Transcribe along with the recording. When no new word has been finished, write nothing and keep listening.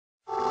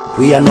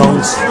We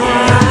announce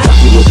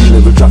Jockey will be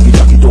level, jockey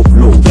top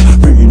low.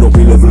 Bring it up a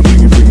level,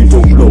 bring it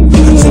up low.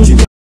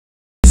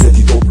 Set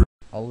it up.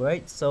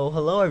 Alright, so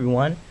hello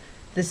everyone.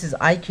 This is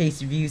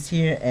icasereviews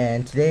here,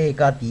 and today I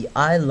got the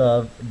I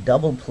Love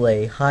Double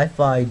Play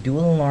Hi-Fi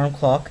Dual Alarm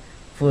Clock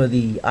for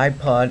the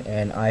iPod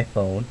and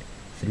iPhone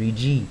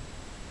 3G.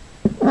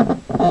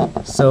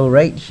 So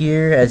right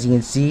here, as you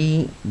can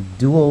see,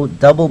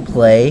 double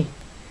play,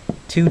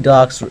 2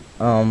 docks,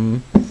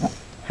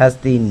 has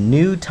the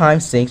new time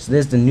sync. So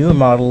this is the newer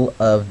model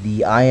of the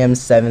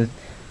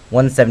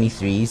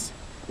iMM173s.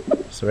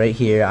 So right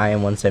here,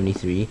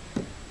 iM173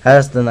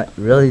 has the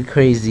really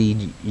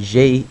crazy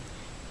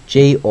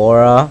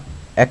jAura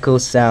echo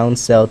sound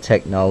cell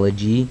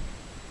technology.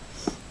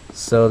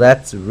 So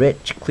that's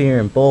rich, clear,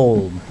 and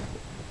bold.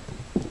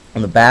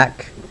 On the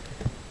back,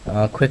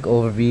 quick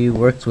overview,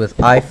 works with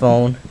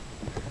iPhone.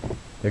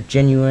 They're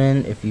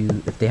jWin if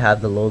they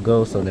have the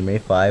logo, so they're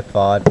made for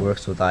iPod,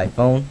 works with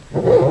iPhone.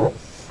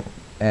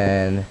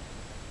 And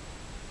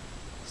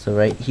so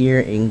right here,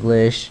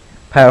 English,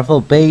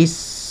 powerful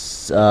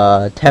bass,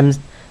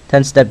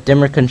 10-step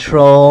dimmer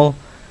control,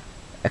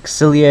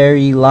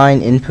 auxiliary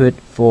line input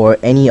for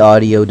any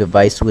audio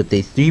device with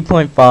a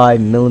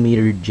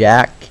 3.5mm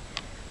jack.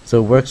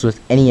 So it works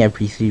with any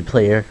MP3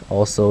 player.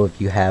 Also,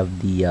 if you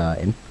have the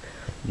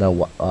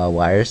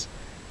wires.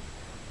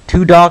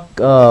 2 dock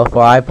for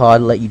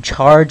iPod, let you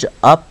charge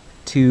up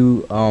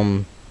to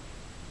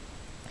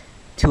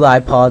 2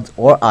 iPods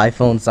or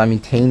iPhones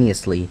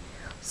simultaneously.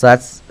 So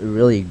that's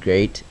really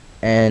great.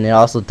 And it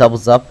also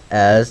doubles up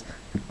as,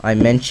 I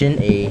mentioned,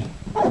 a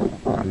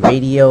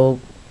radio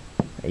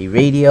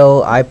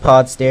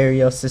iPod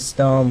stereo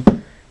system.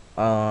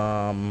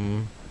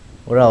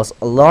 What else?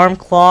 Alarm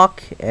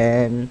clock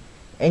and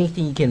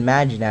anything you can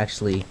imagine,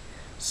 actually.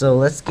 So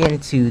let's get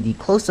into the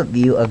close-up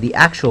view of the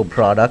actual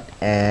product,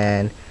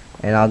 and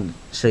I'll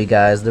show you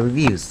guys the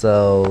reviews.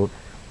 So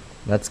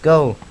let's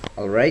go.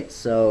 Alright,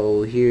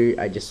 so here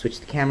I just switched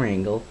the camera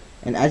angle,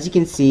 and as you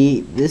can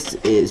see, this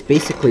is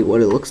basically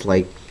what it looks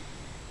like.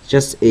 It's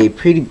just a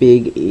pretty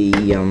big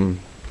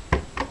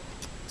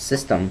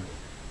system.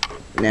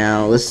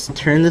 Now let's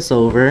turn this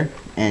over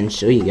and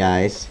show you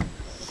guys.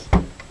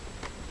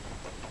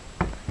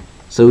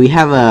 So we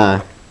have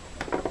a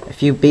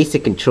few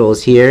basic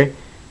controls here.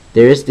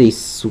 There is the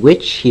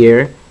switch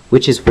here,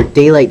 which is for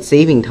daylight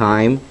saving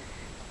time.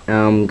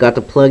 Got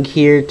the plug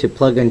here to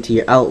plug into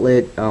your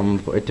outlet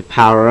for it to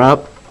power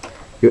up.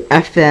 Your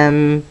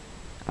FM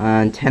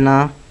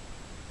antenna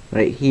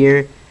right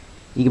here.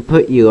 You can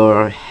put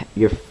your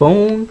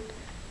phone.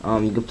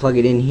 You can plug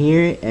it in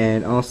here,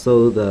 and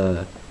also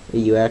the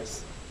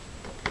AUX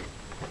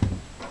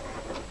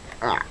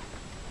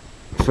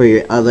for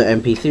your other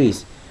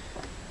MP3s.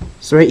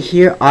 So right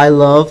here, I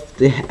Love,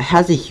 it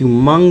has a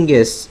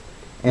humongous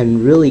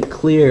and really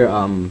clear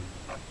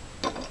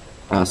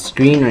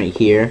screen right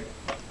here,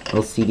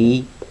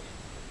 LCD,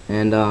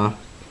 and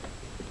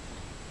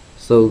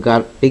so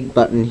got a big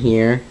button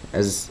here.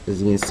 As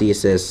you can see, it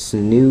says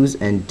snooze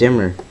and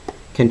dimmer.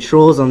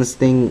 Controls on this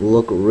thing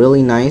look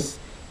really nice.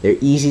 They're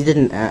easy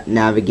to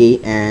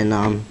navigate, and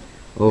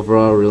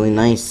overall really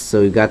nice.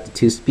 So we got the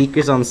 2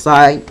 speakers on the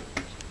side,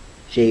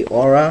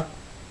 jAura.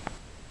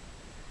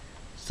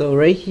 So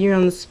right here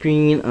on the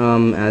screen,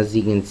 as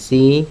you can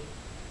see,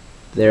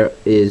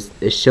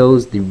 it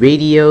shows the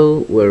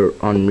radio. We're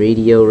on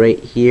radio right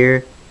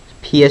here,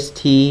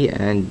 PST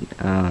and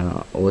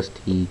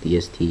OST,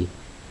 DST.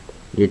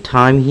 Your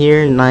time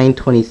here,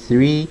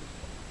 9:23,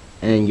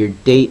 and your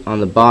date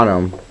on the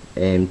bottom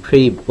in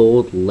pretty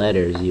bold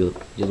letters. You'll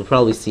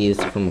probably see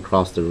this from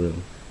across the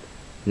room.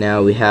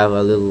 Now we have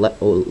a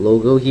little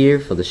logo here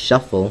for the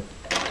shuffle,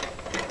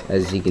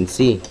 as you can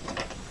see.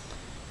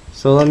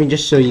 So let me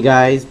just show you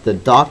guys the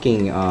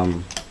docking.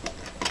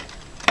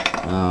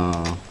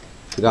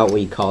 Forgot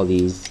what you call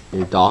these.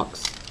 Your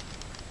docks,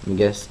 I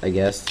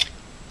guess.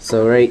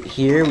 So right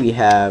here we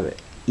have,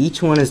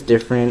 each one is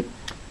different.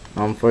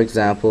 For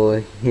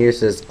example, here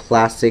says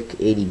classic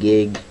 80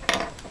 gig,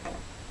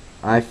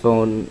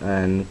 iPhone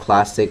and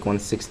classic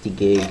 160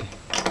 gig.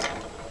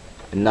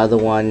 Another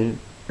one,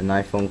 an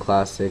iPhone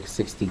classic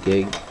 60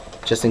 gig.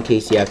 Just in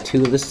case you have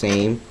 2 of the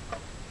same,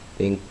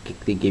 they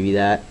give you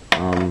that.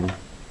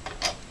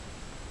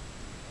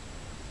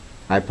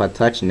 iPod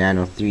Touch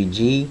Nano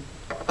 3G.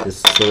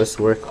 This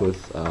works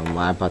with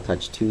my iPod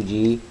Touch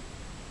 2G.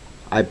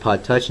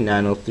 iPod Touch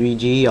Nano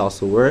 3G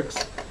also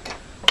works.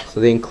 So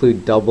they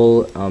include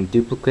double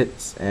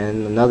duplicates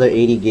and another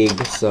 80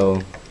 gig.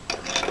 So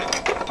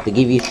they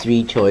give you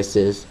 3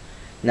 choices.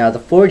 Now the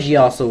 4G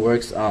also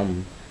works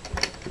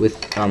with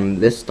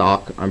this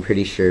stock, I'm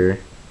pretty sure,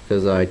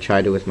 because I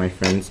tried it with my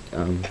friend's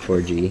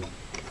 4G.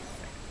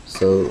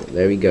 So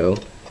there we go.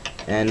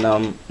 And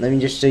let me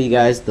just show you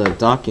guys the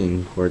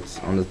docking ports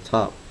on the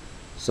top.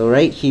 So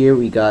right here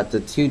we got the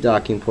 2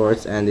 docking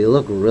ports, and they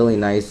look really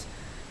nice,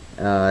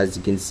 as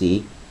you can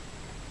see.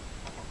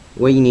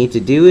 What you need to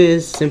do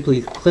is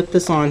simply clip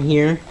this on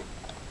here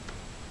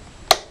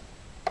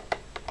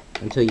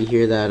until you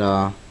hear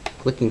that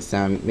clicking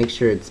sound. Make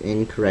sure it's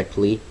in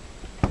correctly.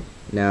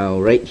 Now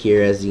right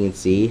here, as you can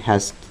see,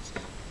 has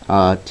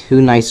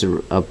two nice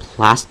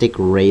plastic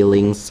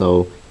railings,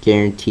 so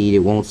guaranteed it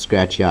won't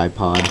scratch your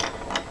iPod,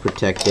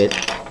 protect it.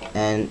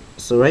 And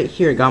so right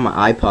here I got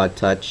my iPod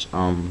Touch,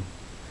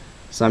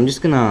 so I'm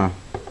just gonna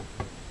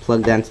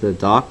plug that into the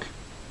dock,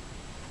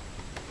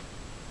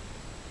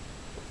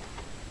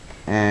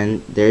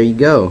 and there you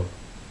go,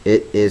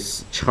 it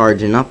is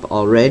charging up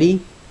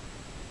already.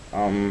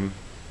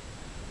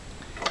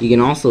 You can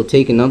also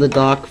take another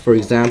dock, for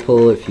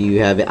example, if you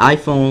have an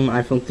iPhone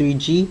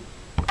 3G,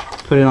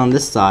 put it on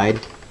this side,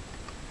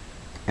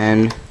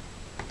 and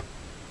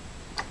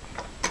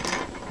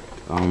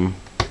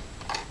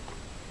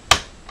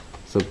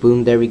so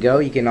boom, there we go.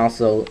 You can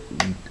also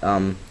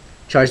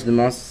charge them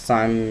all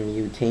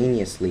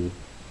simultaneously.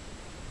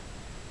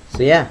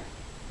 So yeah,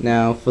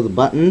 now for the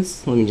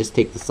buttons, let me just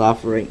take this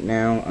off right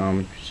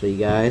now, show you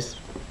guys.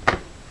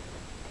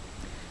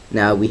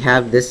 Now we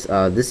have this,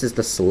 this is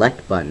the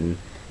select button,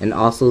 and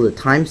also the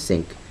time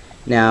sync.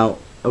 Now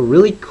a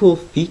really cool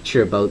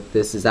feature about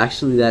this is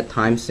actually that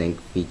time sync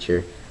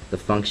feature, the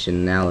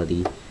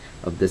functionality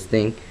of this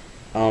thing.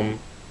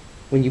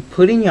 When you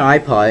put in your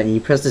iPod and you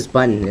press this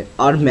button, it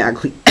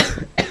automatically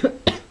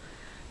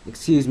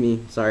excuse me,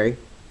 sorry.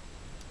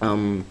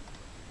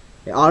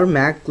 It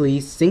automatically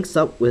syncs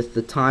up with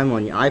the time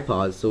on your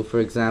iPod. So for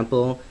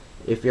example,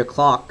 if your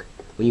clock,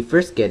 when you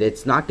first get it,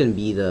 it's not going to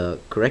be the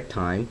correct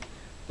time,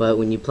 but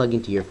when you plug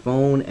into your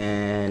phone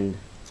and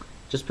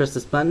just press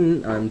this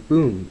button, and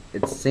boom,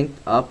 it's synced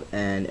up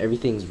and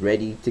everything's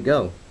ready to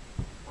go.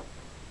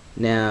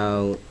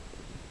 Now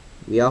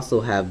we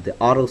also have the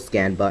auto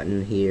scan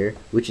button here,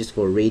 which is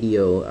for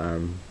radio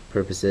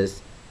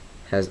purposes.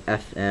 Has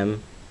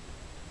FM,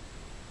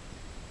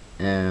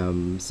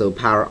 so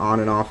power on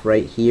and off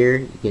right here.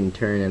 You can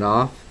turn it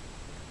off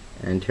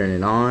and turn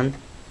it on.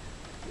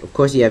 Of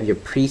course you have your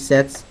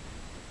presets,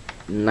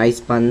 nice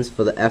buttons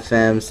for the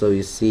FM, so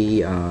you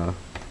see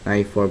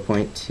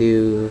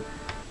 94.2,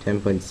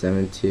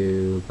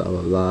 10.72, blah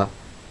blah blah,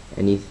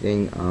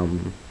 anything.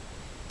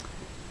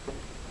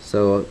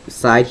 So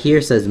side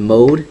here says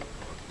mode,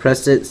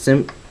 press it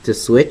to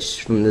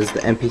switch from this, the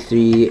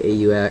MP3,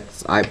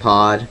 AUX,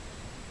 iPod,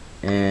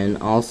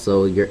 and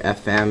also your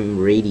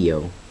FM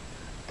radio.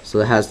 So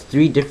it has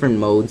 3 different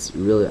modes,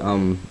 really,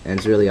 and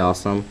it's really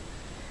awesome.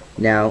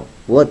 Now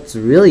what's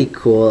really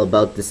cool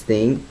about this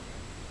thing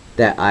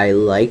that I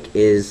like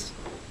is,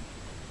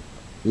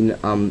 you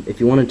know, if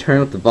you want to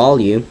turn up the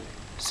volume,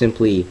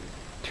 simply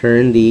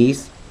turn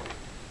these,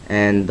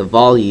 and the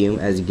volume,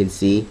 as you can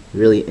see,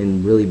 really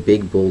in really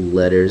big bold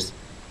letters,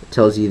 it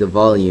tells you the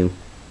volume.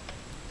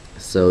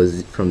 So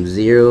from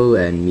 0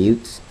 and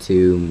mute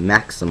to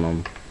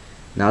maximum.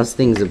 Now this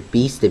thing's a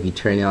beast. If you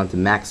turn it on to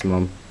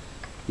maximum,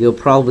 you'll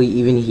probably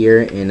even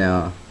hear in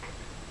a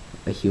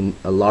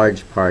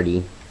large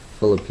party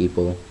full of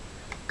people,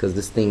 because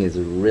this thing is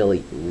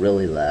really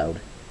loud.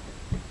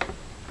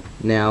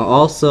 Now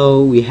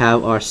also we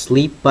have our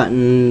sleep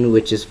button,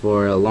 which is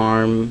for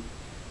alarm.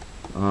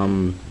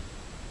 You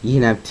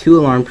can have 2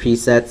 alarm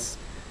presets.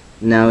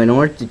 Now in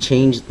order to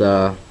change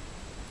to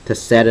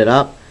set it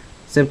up,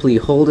 simply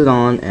hold it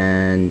on,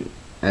 and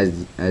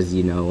as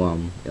you know,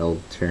 it'll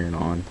turn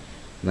on.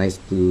 Nice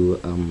blue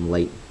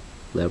light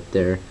lit up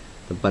there.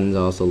 The button's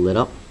also lit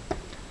up.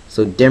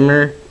 So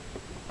dimmer,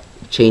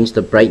 change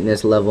the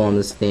brightness level on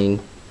this thing.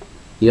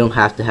 You don't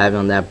have to have it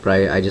on that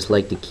bright. I just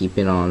like to keep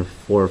it on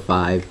 4 or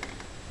 5.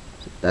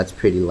 That's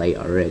pretty light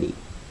already.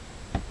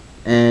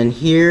 And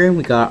here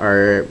we got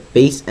our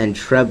bass and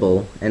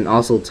treble, and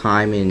also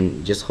time,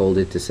 and just hold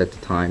it to set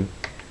the time.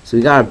 So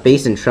we got our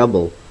bass and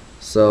treble.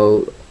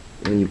 So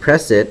when you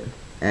press it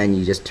and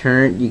you just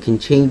turn, you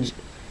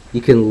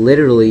can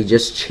literally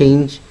just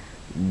change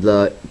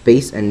the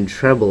bass and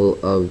treble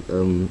of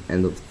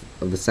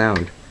the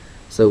sound.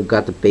 So we've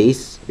got the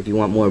bass. If you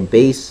want more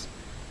bass,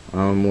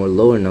 more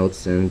lower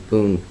notes, and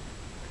boom,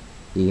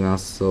 you can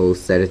also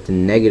set it to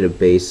negative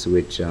bass,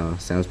 which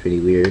sounds pretty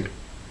weird.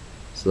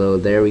 So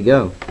there we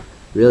go,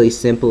 really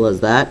simple as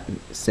that.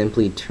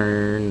 Simply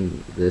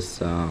turn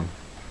this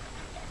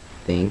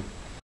thing